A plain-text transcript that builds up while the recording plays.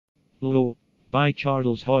Low. By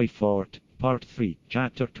Charles Hoyfort. Part 3,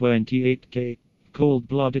 Chapter 28K.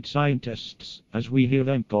 Cold-blooded scientists, as we hear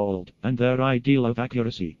them called, and their ideal of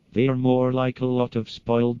accuracy. They are more like a lot of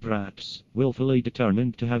spoiled brats, willfully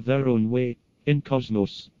determined to have their own way. In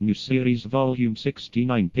Cosmos, New Series Volume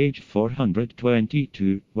 69, page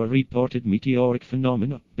 422, were reported meteoric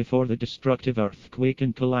phenomena before the destructive earthquake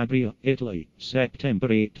in Calabria, Italy,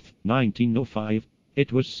 September 8, 1905.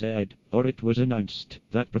 It was said, or it was announced,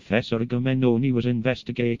 that Professor Agamenoni was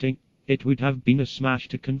investigating. It would have been a smash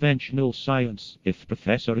to conventional science if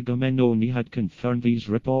Professor Agamenoni had confirmed these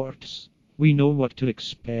reports. We know what to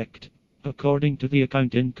expect. According to the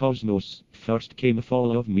account in Cosmos, first came a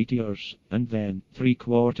fall of meteors, and then,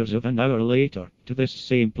 3/4 of an hour later, to this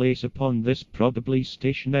same place upon this probably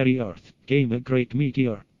stationary Earth, came a great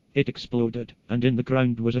meteor. It exploded, and in the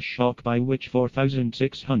ground was a shock by which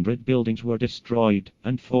 4,600 buildings were destroyed,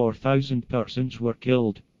 and 4,000 persons were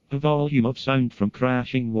killed. A volume of sound from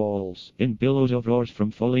crashing walls, in billows of roars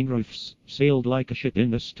from falling roofs, sailed like a ship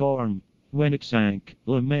in a storm. When it sank,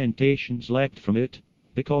 lamentations leapt from it.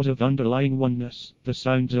 Because of underlying oneness, the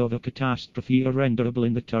sounds of a catastrophe are renderable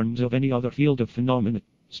in the terms of any other field of phenomena.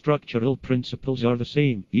 Structural principles are the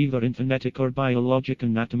same, either in phonetic or biologic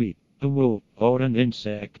anatomy. A woe, or an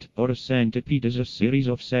insect, or a centipede is a series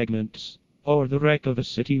of segments, or the wreck of a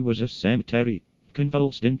city was a cemetery.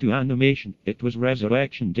 Convulsed into animation, it was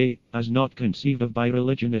Resurrection Day, as not conceived of by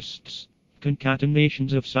religionists.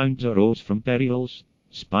 Concatenations of sounds arose from burials.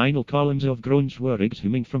 Spinal columns of groans were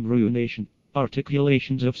exhuming from ruination.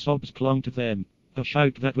 Articulations of sobs clung to them. A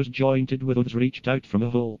shout that was jointed with oaths reached out from a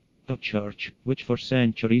hole. A church, which for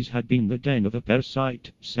centuries had been the den of a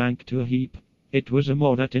parasite, sank to a heap. It was a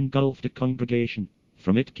maw that engulfed a congregation.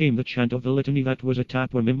 From it came the chant of the litany that was a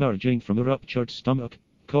tapeworm emerging from a ruptured stomach.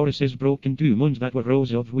 Choruses broke into moans that were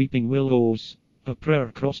rows of weeping willows. A prayer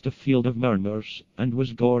crossed a field of murmurs, and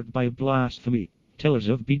was gored by blasphemy. Tellers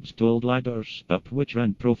of beads told ladders, up which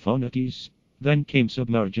ran profanities. Then came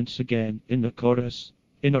submergence again, in the chorus.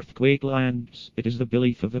 In earthquake lands, it is the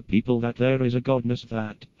belief of the people that there is a godness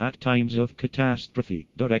that, at times of catastrophe,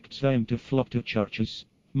 directs them to flock to churches.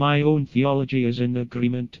 My own theology is in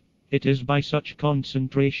agreement. It is by such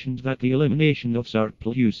concentrations that the elimination of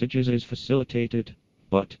surplusages is facilitated.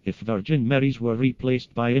 But, if Virgin Marys were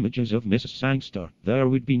replaced by images of Mrs. Sangster, there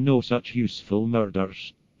would be no such useful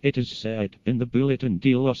murders. It is said, in the Bulletin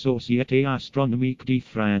de la Société Astronomique de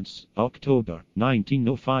France, October,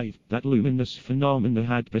 1905, that luminous phenomena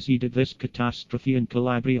had preceded this catastrophe in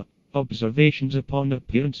Calabria. Observations upon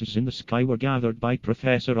appearances in the sky were gathered by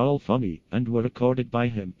Professor Alfani, and were recorded by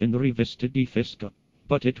him in the Rivista di Fisca.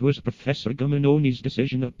 But it was Professor Agamenoni's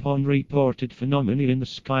decision upon reported phenomena in the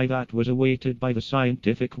sky that was awaited by the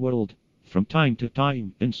scientific world. From time to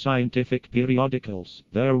time, in scientific periodicals,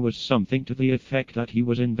 there was something to the effect that he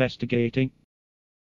was investigating.